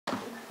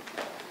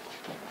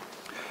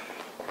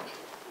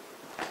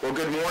Well,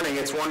 good morning.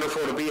 It's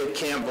wonderful to be at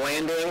Camp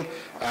Blanding.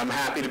 I'm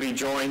happy to be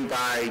joined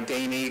by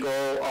Dane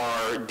Eagle,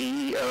 our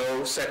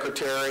DEO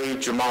Secretary,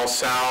 Jamal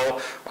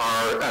Sowell,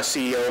 our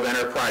CEO of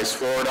Enterprise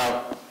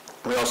Florida.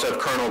 We also have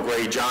Colonel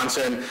Gray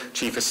Johnson,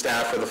 Chief of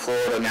Staff for the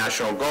Florida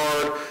National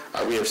Guard.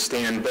 We have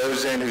Stan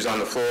Bozen, who's on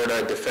the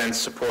Florida Defense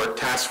Support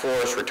Task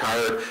Force,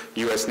 retired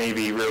U.S.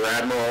 Navy Rear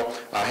Admiral.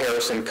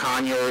 Harrison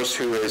Conyers,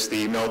 who is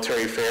the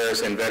Military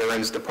Affairs and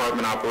Veterans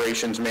Department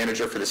Operations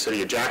Manager for the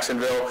City of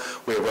Jacksonville.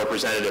 We have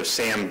Representative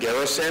Sam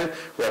Garrison,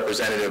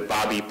 Representative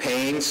Bobby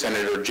Payne,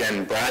 Senator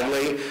Jen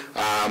Bradley.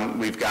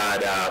 We've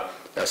got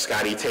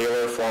Scotty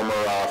Taylor, former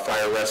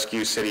Fire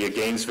Rescue City of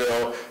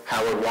Gainesville,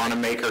 Howard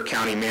Wanamaker,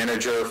 County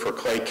Manager for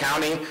Clay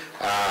County,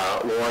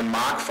 Lauren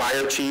Mock,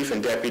 Fire Chief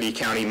and Deputy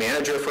County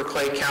Manager for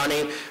Clay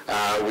County.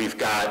 We've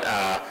got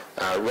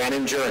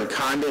Renninger and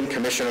Condon,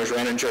 Commissioners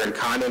Renninger and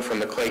Condon from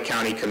the Clay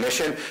County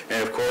Commission,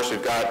 and of course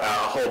we've got a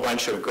whole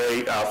bunch of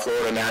great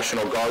Florida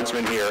National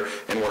Guardsmen here,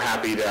 and we're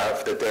happy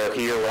that they're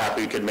here. We're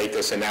happy we could make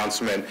this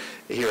announcement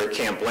here at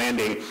Camp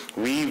Blanding.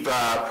 We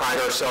pride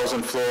ourselves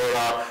in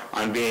Florida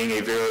on being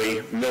a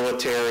very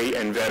military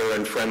and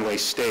veteran-friendly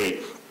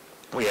state.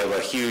 We have a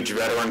huge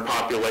veteran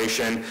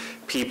population,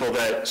 people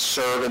that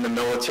serve in the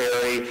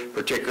military,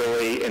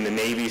 particularly in the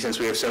Navy, since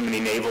we have so many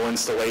naval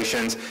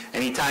installations.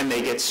 Anytime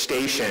they get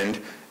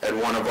stationed at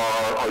one of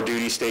our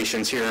duty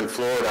stations here in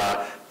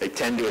Florida, they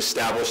tend to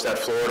establish that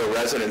Florida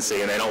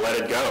residency, and they don't let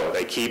it go.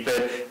 They keep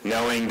it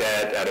knowing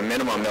that at a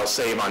minimum they'll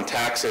save on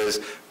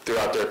taxes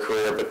throughout their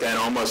career, but then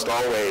almost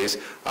always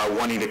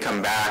wanting to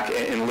come back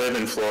and live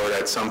in Florida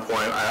at some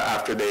point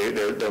after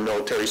their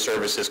military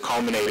service is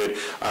culminated.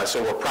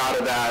 So we're proud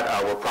of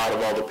that. We're proud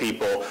of all the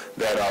people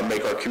that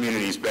make our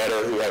communities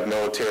better, who have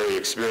military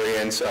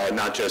experience,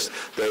 not just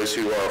those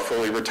who are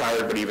fully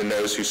retired, but even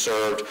those who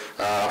served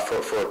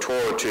for a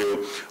tour or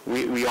two.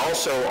 We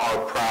also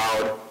are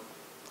proud,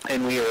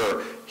 and we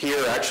are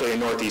here actually in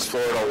Northeast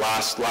Florida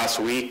last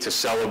week to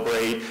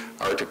celebrate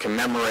or to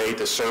commemorate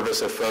the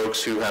service of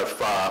folks who have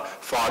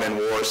fought in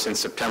war since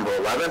September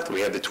 11th.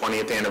 We had the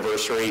 20th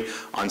anniversary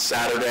on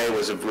Saturday. It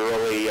was a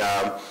really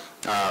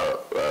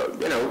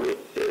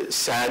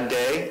sad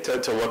day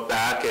to look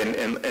back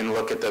and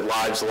look at the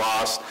lives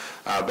lost,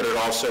 but it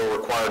also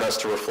required us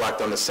to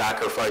reflect on the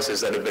sacrifices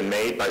that have been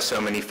made by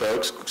so many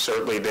folks.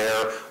 Certainly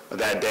there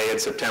that day at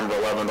September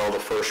 11th, all the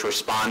first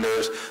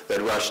responders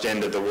that rushed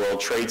into the World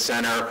Trade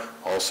Center,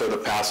 also the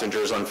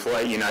passengers on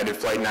United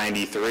Flight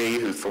 93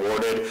 who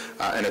thwarted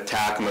an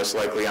attack most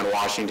likely on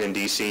Washington,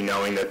 D.C.,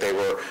 knowing that they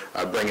were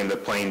bringing the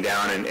plane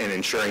down and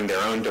ensuring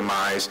their own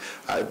demise.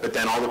 But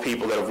then all the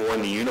people that have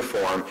worn the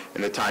uniform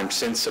in the time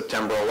since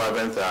September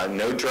 11th,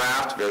 no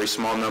draft, very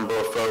small number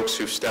of folks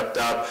who've stepped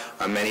up.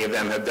 Many of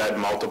them have done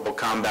multiple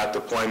combat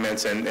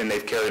deployments, and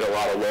they've carried a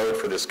lot of load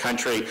for this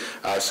country.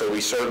 So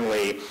we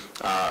certainly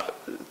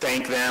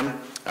thank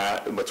them.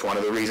 It's one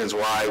of the reasons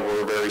why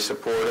we're very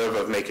supportive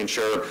of making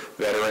sure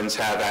veterans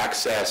have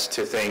access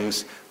to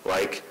things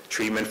like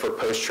treatment for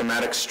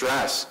post-traumatic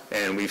stress.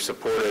 And we've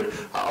supported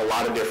a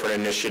lot of different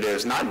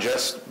initiatives, not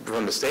just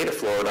from the state of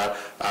Florida,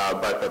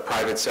 but the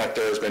private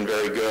sector has been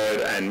very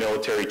good, and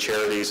military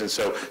charities, and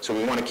so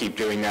we want to keep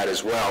doing that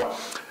as well.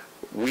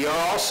 We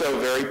are also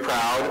very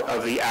proud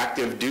of the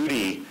active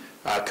duty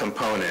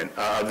component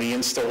of the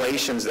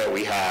installations that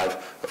we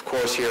have. Of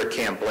course, here at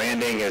Camp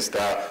Blanding is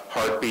the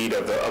heartbeat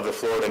of the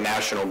Florida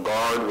National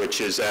Guard,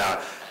 which is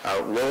a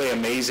really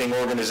amazing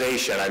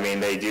organization. I mean,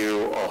 they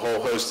do a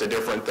whole host of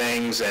different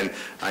things, and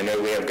I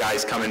know we have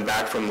guys coming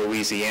back from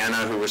Louisiana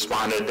who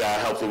responded,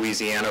 helped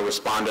Louisiana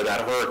respond to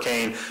that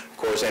hurricane.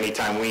 Of course,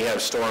 anytime we have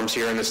storms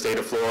here in the state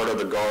of Florida,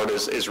 the Guard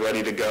is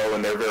ready to go,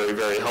 and they're very,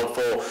 very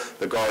helpful.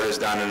 The Guard has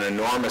done an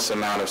enormous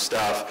amount of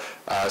stuff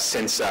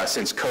since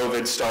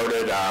COVID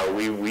started.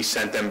 We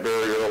sent them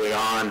very early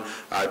on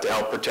to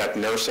help protect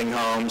nursing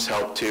homes,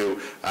 help to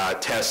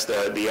test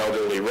the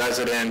elderly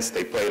residents.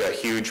 They played a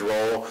huge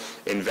role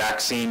in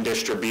vaccine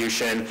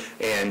distribution,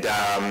 and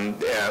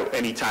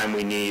anytime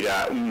we need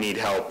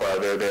help,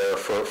 they're there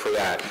for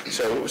that.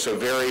 So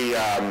very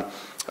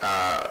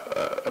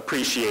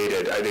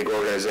appreciated, I think,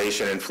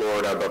 organization in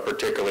Florida, but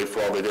particularly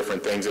for all the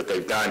different things that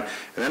they've done. And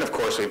then, of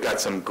course, we've got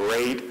some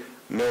great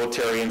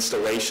military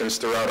installations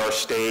throughout our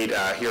state.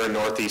 Here in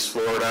Northeast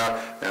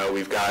Florida,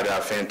 we've got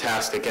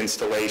fantastic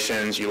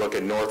installations. You look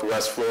at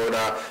Northwest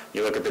Florida,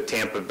 you look at the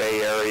Tampa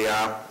Bay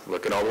area,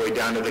 looking all the way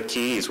down to the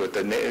Keys with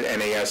the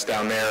NAS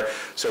down there.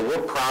 So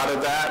we're proud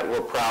of that.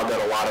 We're proud that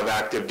a lot of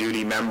active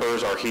duty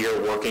members are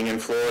here working in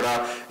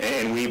Florida,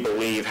 and we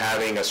believe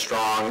having a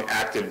strong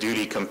active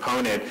duty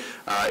component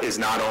is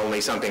not only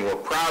something we're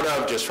proud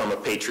of just from a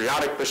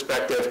patriotic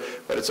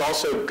perspective, but it's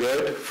also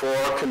good for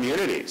our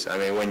communities. I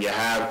mean, when you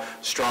have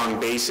strong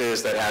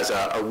bases, that has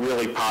a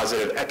really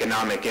positive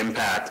economic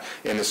impact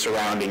in the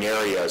surrounding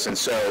areas. And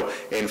so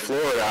in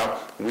Florida,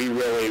 we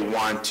really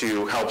want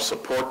to help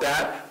support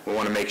that. We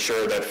want to make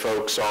sure that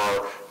folks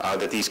are,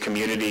 that these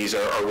communities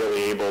are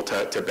really able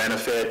to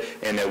benefit,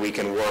 and that we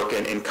can work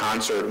in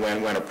concert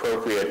when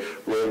appropriate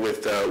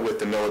with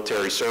the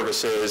military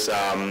services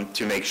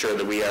to make sure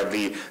that we have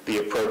the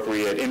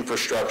appropriate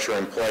infrastructure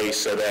in place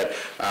so that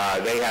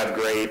they have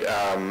great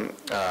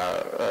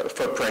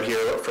footprint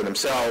here for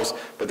themselves,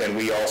 but then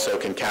we also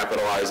can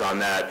capitalize on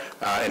that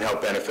and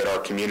help benefit our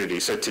community.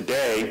 So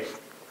today,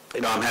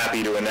 I'm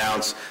happy to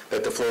announce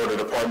that the Florida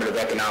Department of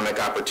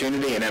Economic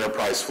Opportunity and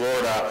Enterprise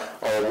Florida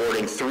are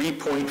awarding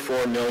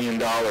 $3.4 million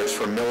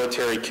for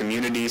military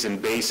communities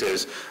and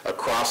bases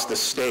across the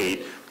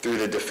state through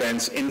the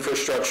Defense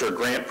Infrastructure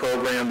Grant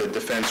Program, the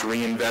Defense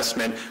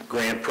Reinvestment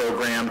Grant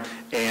Program,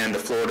 and the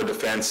Florida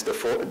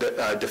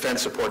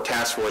Defense Support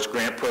Task Force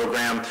Grant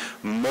Program.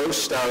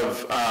 Most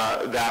of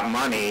that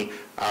money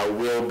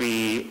will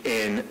be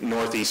in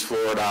Northeast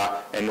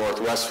Florida and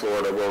Northwest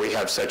Florida, where we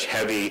have such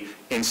heavy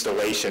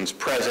installations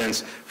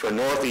presence. For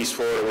Northeast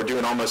Florida, we're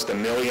doing almost $1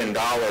 million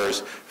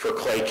for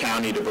Clay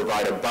County to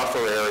provide a buffer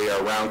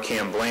area around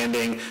Camp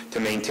Blanding, to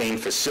maintain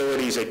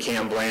facilities at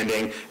Camp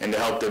Blanding, and to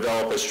help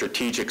develop a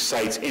strategic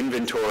sites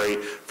inventory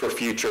for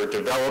future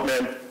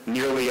development.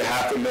 Nearly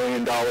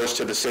 $500,000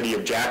 to the city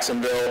of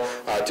Jacksonville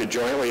to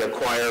jointly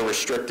acquire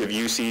restrictive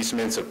use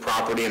easements of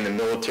property in the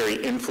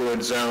military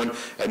influence zone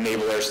at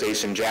Naval Air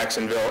Station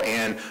Jacksonville,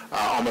 and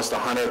almost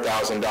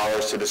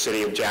 $100,000 to the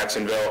city of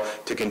Jacksonville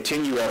to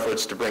continue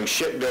efforts to bring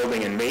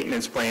shipbuilding and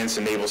maintenance plans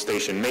to Naval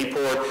Station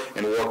Mayport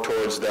and work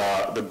towards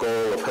the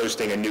goal of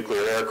hosting a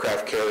nuclear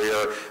aircraft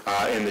carrier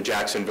in the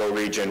Jacksonville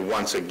region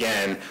once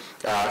again.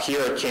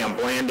 Here at Camp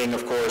Blanding,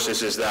 of course,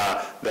 this is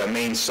the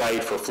main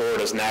site for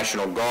Florida's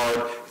National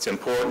Guard. It's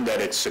important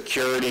that its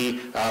security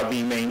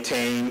be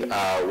maintained.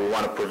 We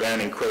want to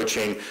prevent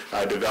encroaching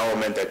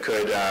development that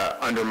could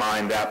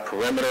undermine that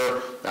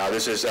perimeter.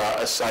 This is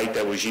a site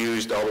that was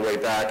used all the way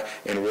back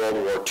in World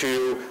War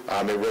II.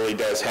 It really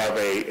does have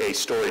a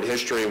storied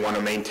history. We want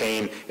to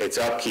maintain its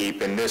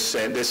upkeep, and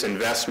this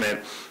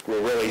investment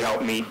will really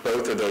help meet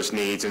both of those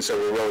needs, and so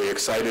we're really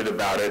excited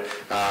about it.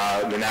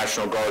 The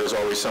National Guard is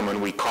always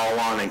someone we call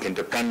on and can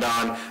depend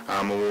on,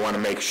 and we want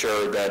to make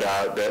sure that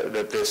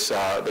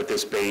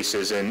this base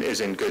is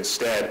in good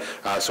stead.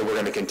 So we're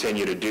going to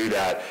continue to do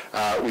that.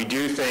 We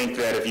do think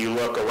that if you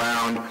look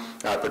around,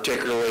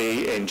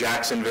 particularly in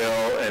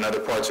Jacksonville and other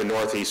parts of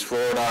Northeast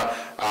Florida,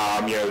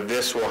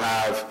 this will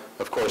have,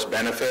 of course,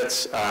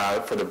 benefits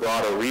for the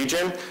broader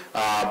region,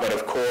 but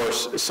of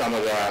course some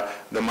of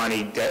the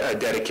money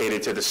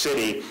dedicated to the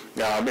city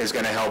is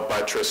going to help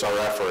buttress our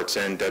efforts,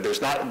 and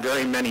there's not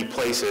very many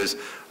places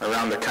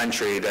around the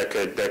country that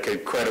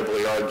could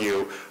credibly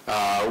argue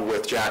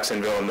with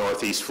Jacksonville and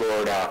Northeast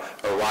Florida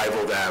or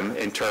rival them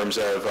in terms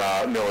of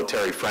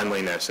military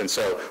friendliness. And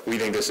so we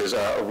think this is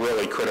a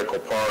really critical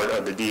part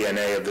of the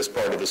DNA of this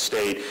part of the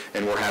state,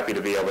 and we're happy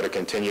to be able to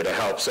continue to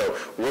help. So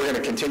we're going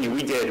to continue.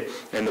 We did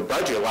in the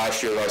budget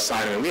last year, last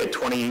signing, we had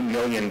 $20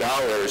 million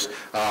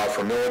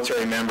for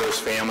military members,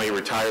 family,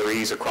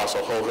 retirees across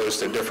a whole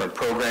host of different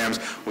programs.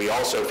 We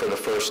also, for the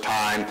first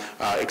time,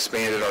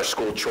 expanded our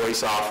school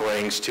choice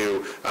offerings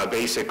to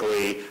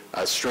basically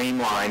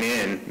streamline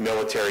in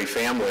military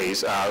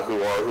families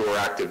who are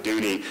active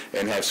duty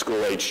and have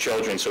school-age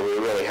children. So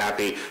we're really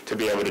happy to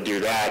be able to do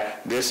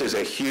that. This is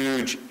a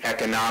huge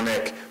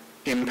economic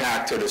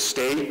impact to the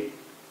state.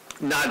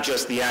 Not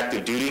just the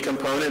active duty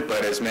component,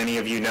 but as many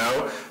of you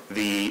know,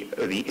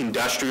 the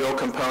industrial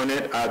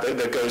component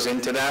that goes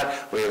into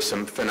that. We have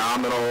some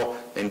phenomenal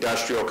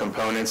industrial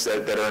components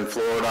that are in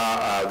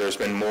Florida. There's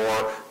been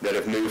more that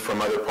have moved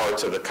from other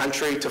parts of the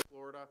country to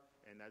Florida,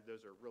 and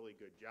those are really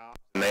good jobs.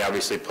 And they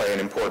obviously play an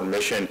important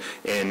mission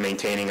in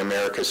maintaining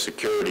America's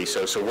security.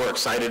 So we're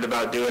excited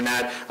about doing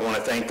that. I want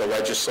to thank the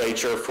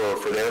legislature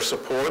for their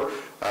support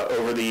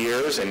over the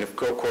years, and of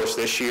course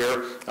this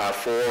year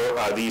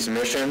for these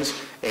missions.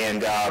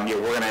 And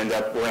we're going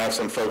to have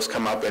some folks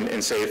come up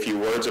and say a few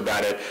words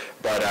about it.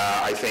 But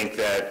I think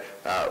that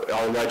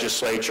our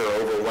legislature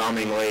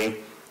overwhelmingly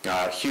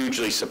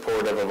hugely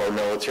supportive of our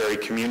military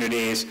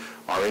communities,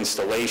 our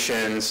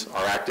installations,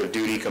 our active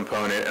duty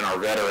component, and our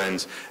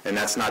veterans. And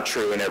that's not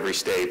true in every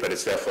state, but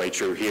it's definitely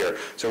true here.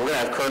 So we're going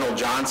to have Colonel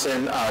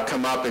Johnson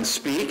come up and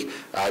speak,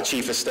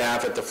 Chief of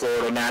Staff at the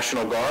Florida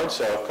National Guard.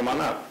 So come on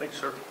up. Thanks,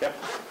 sir. Yep.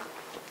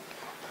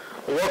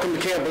 Well, welcome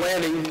to Camp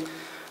Blanding.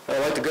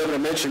 Like the governor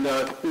mentioned,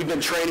 we've been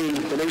training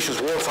the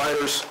nation's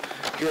warfighters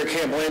here at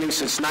Camp Blanding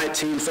since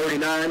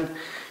 1939.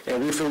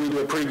 And we feel we do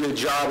a pretty good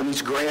job, and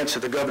these grants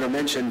that the governor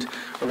mentioned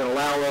are going to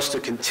allow us to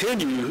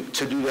continue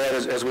to do that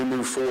as we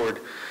move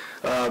forward.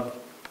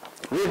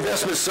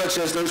 Reinvestments such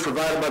as those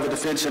provided by the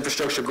Defense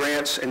Infrastructure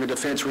Grants and the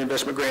Defense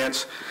Reinvestment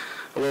Grants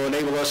will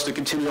enable us to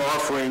continue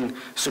offering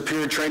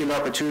superior training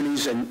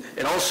opportunities and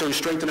also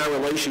strengthen our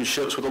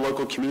relationships with the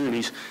local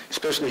communities,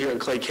 especially here in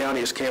Clay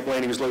County, as Camp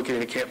Blanding is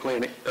located in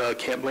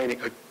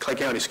Clay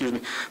County. Excuse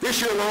me.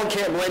 This year alone,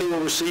 Camp Blanding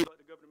will receive, like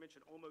the governor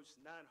mentioned, almost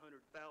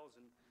 $900,000,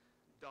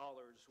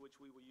 which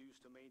we will use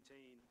to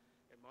maintain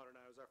and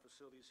modernize our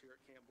facilities here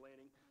at Camp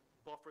Blanding,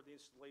 buffer the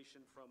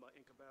installation from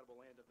incompatible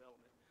land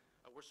development.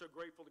 We're so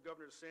grateful to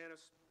Governor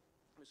DeSantis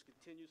for his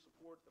continued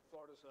support of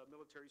Florida's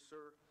military,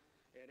 sir,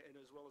 and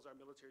as well as our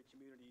military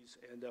communities,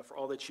 and for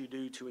all that you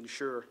do to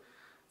ensure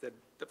that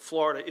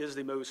Florida is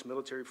the most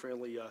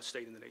military-friendly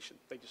state in the nation.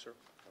 Thank you, sir.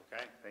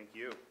 Okay, thank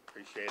you.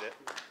 Appreciate it.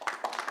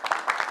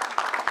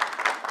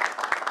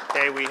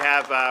 Okay, we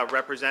have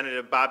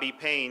Representative Bobby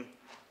Payne.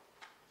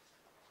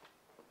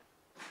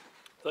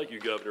 Thank you,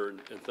 Governor,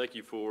 and thank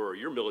you for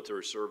your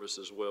military service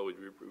as well. We'd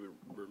be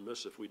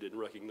remiss if we didn't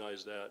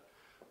recognize that.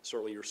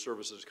 Certainly your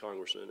service as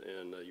Congressman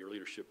and your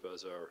leadership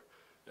as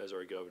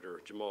our Governor.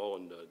 Jamal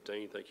and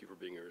Dane, thank you for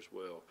being here as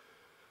well.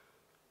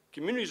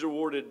 Communities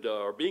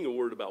are being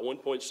awarded about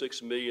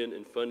 $1.6 million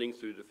in funding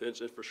through the Defense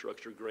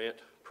Infrastructure Grant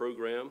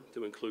Program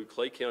to include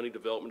Clay County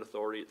Development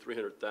Authority at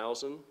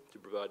 $300,000 to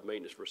provide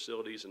maintenance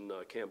facilities and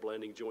Camp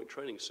Blanding Joint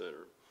Training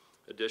Center.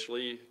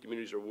 Additionally,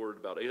 communities are awarded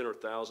about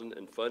 $800,000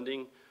 in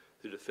funding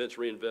through the Defense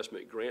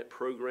Reinvestment Grant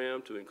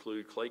Program to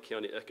include Clay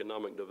County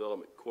Economic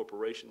Development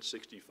Corporation,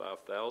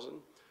 $65,000.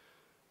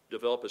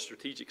 Develop a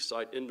strategic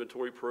site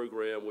inventory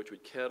program which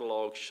would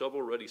catalog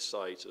shovel-ready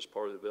sites as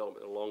part of the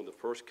development along the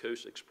First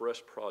Coast Express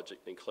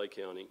project in Clay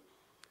County.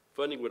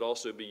 Funding would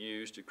also be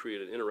used to create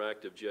an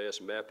interactive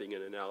GIS mapping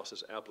and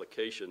analysis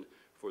application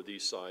for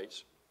these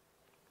sites.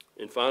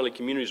 And finally,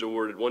 communities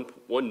awarded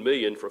 $1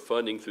 million for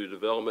funding through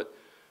development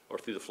or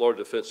through the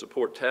Florida Defense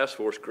Support Task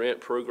Force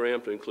grant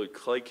program to include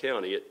Clay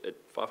County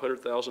at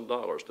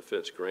 $500,000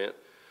 defense grant.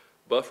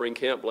 Buffering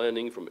Camp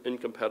Blanding from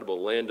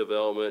incompatible land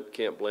development.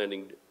 Camp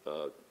Blanding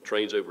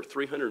trains over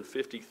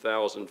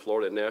 350,000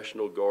 Florida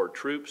National Guard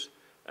troops,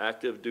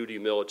 active duty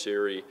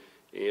military,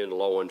 and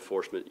law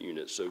enforcement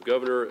units. So,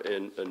 Governor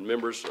and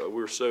members,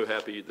 we're so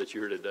happy that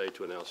you're here today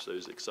to announce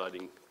those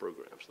exciting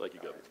programs. Thank you,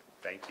 Governor.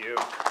 Thank you.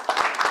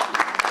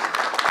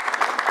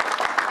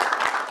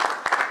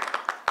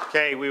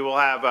 Okay, we will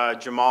have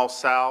Jamal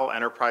Sal,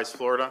 Enterprise,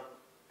 Florida.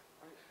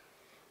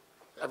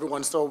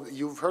 Everyone, so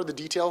you've heard the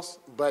details,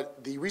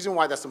 but the reason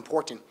why that's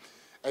important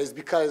is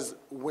because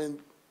when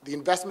the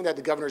investment that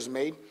the governor's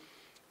made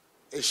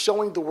is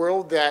showing the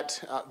world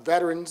that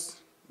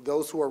veterans,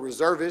 those who are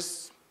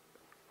reservists,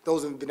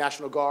 those in the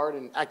National Guard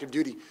and active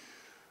duty,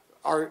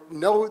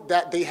 know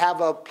that they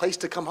have a place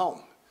to come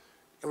home.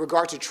 In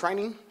regard to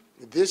training,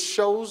 this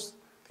shows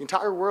the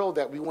entire world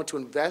that we want to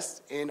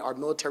invest in our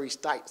military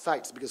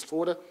sites because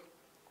Florida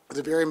is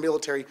a very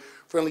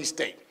military-friendly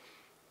state.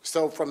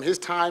 So from his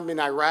time in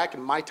Iraq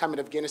and my time in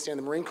Afghanistan,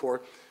 the Marine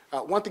Corps,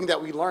 one thing that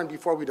we learned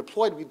before we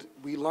deployed,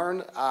 we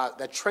learned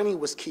that training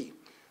was key.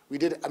 We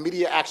did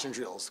immediate action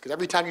drills, because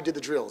every time you did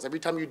the drills,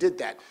 every time you did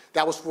that,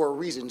 that was for a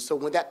reason. So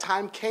when that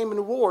time came in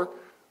the war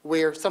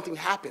where something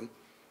happened,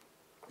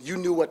 you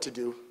knew what to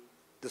do.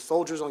 The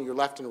soldiers on your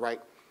left and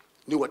right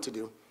knew what to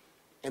do.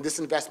 And this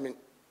investment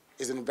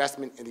is an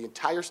investment in the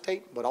entire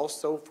state, but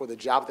also for the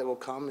job that will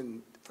come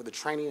and for the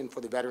training and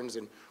for the veterans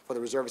and for the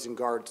reservists and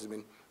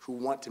guardsmen who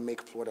want to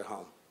make Florida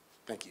home.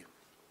 Thank you.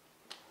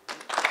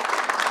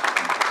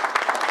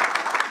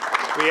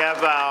 We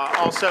have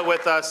also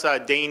with us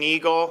Dane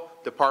Eagle,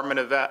 Department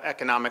of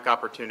Economic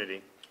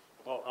Opportunity.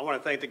 Well, I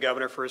want to thank the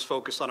governor for his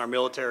focus on our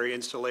military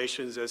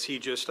installations. As he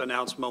just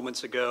announced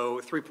moments ago,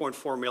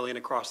 $3.4 million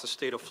across the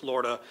state of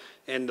Florida,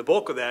 and the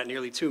bulk of that,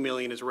 nearly $2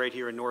 million, is right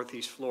here in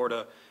Northeast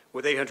Florida,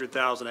 with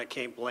 $800,000 at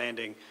Camp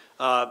Blanding.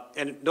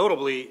 And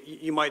notably,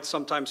 you might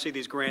sometimes see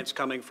these grants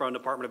coming from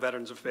Department of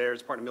Veterans Affairs,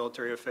 Department of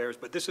Military Affairs,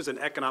 but this is an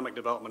economic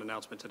development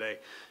announcement today,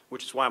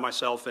 which is why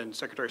myself and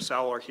Secretary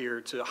Sowell are here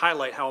to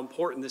highlight how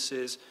important this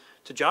is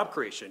to job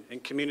creation in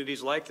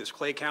communities like this.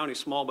 Clay County,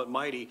 small but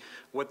mighty,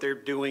 what they're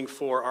doing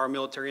for our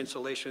military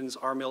installations,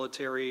 our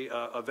military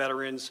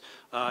veterans,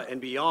 and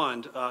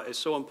beyond is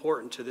so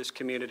important to this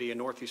community in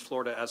Northeast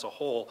Florida as a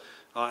whole.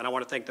 And I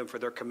want to thank them for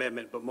their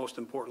commitment, but most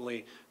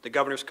importantly, the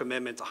governor's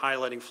commitment to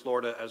highlighting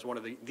Florida as one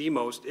of the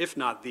most, if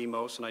not the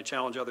most, and I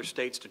challenge other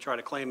states to try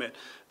to claim it,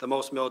 the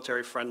most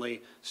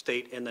military-friendly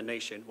state in the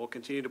nation. We'll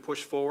continue to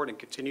push forward and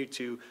continue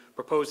to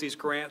propose these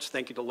grants.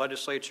 Thank you to the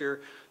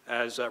legislature,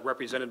 as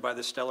represented by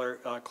the stellar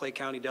Clay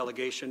County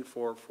delegation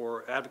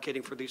for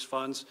advocating for these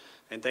funds.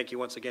 And thank you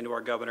once again to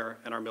our governor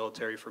and our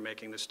military for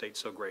making this state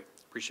so great.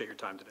 Appreciate your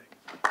time today.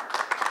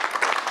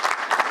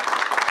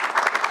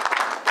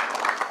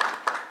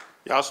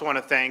 I also want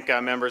to thank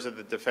members of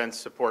the Defense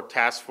Support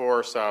Task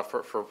Force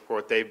for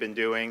what they've been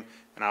doing.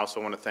 And I also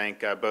want to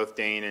thank both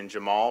Dane and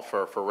Jamal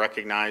for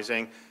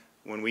recognizing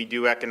when we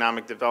do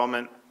economic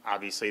development,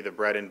 obviously the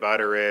bread and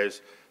butter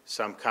is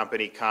some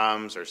company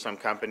comes or some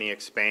company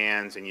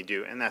expands and you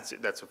do, and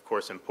that's of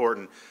course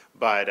important,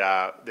 but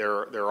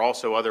there are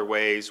also other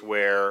ways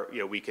where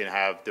we can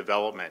have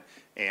development,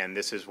 and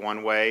this is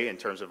one way in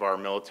terms of our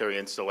military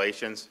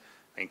installations.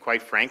 And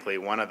quite frankly,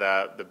 one of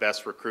the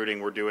best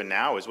recruiting we're doing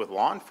now is with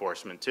law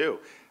enforcement too.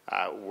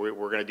 We're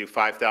going to do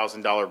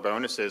 $5,000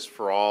 bonuses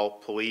for all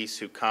police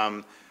who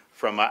come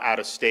from out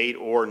of state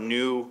or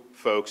new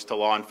folks to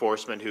law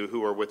enforcement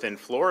who are within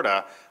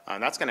Florida,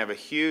 that's going to have a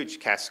huge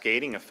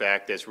cascading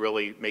effect as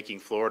really making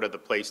Florida the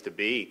place to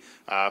be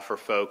for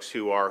folks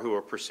who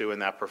are pursuing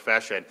that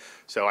profession.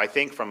 So I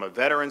think from a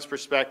veterans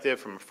perspective,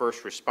 from a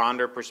first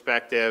responder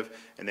perspective,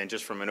 and then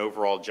just from an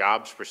overall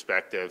jobs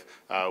perspective,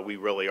 we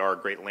really are a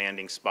great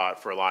landing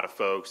spot for a lot of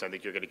folks. I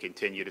think you're going to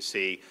continue to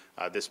see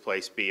this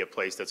place be a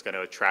place that's going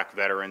to attract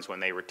veterans when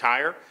they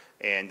retire.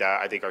 And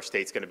I think our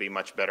state's going to be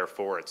much better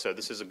for it. So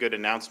this is a good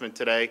announcement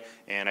today,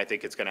 and I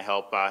think it's going to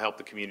help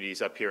the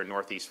communities up here in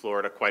Northeast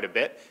Florida quite a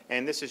bit.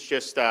 And this is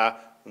just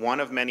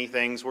one of many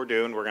things we're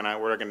doing. We're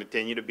going to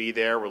continue to be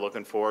there. We're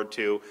looking forward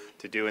to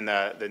doing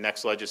the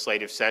next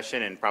legislative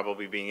session and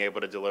probably being able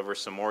to deliver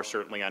some more.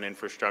 Certainly on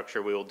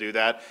infrastructure, we will do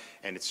that.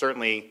 And it's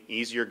certainly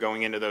easier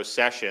going into those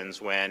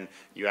sessions when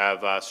you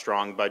have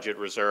strong budget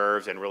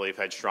reserves and really have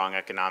had strong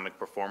economic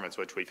performance,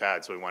 which we've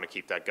had. So we want to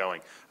keep that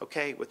going.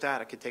 Okay, with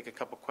that, I could take a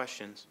couple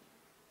questions.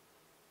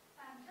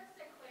 Just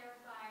to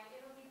clarify,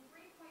 it'll be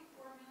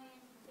 $3.4 million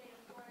to the state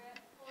of Florida,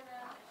 $2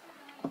 million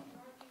to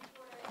Northeast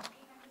Florida, and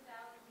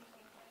 $800,000 to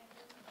St.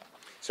 Francis.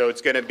 So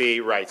it's going to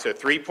be, right, so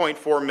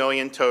 $3.4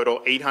 million total,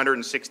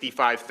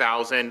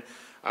 $865,000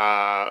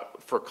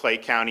 for Clay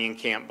County and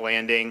Camp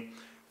Blanding,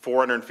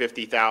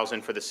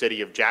 $450,000 for the city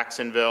of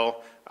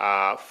Jacksonville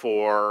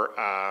for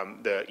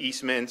the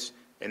easements,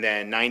 and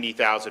then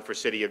 $90,000 for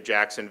city of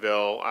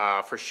Jacksonville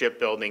for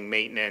shipbuilding,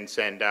 maintenance,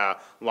 and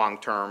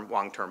long-term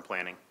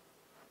planning.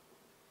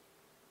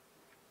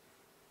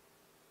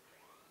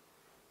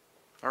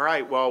 All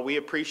right, well, we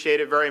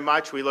appreciate it very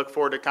much. We look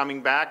forward to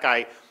coming back.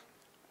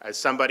 As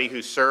somebody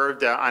who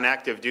served on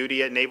active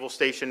duty at Naval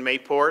Station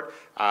Mayport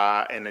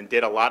and then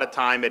did a lot of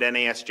time at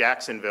NAS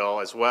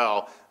Jacksonville as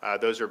well,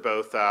 those are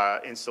both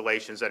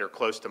installations that are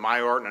close to my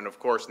heart. And of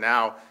course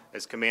now,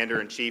 as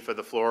Commander-in-Chief of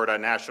the Florida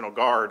National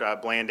Guard,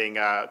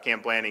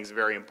 Camp Blanding is a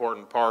very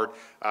important part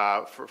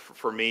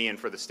for me and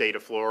for the state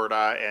of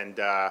Florida. And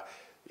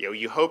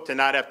you hope to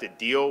not have to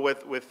deal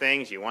with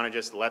things. You want to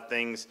just let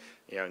things,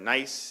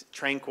 nice,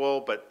 tranquil,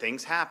 but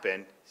things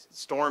happen.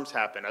 Storms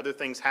happen, other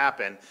things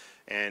happen.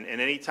 And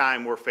any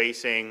time we're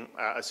facing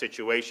a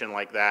situation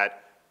like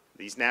that,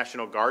 these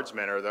National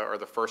Guardsmen are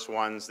the first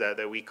ones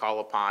that we call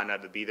upon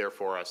to be there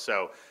for us.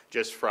 So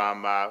just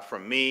from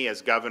me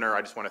as governor,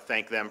 I just want to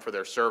thank them for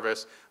their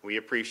service. We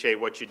appreciate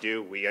what you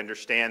do. We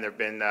understand there've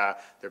been a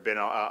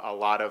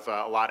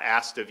lot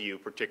asked of you,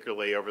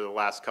 particularly over the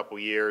last couple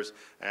years,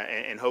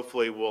 and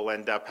hopefully we'll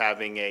end up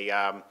having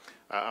a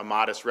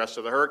modest rest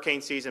of the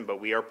hurricane season, but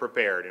we are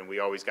prepared, and we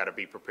always got to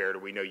be prepared.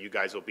 And we know you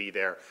guys will be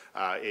there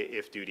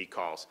if duty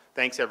calls.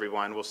 Thanks,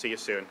 everyone. We'll see you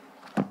soon.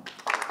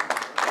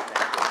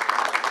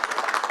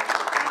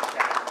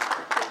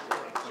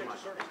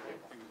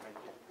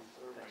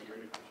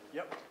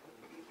 Yep.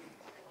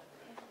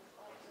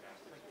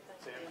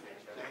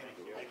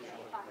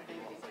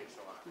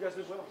 You guys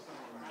did well.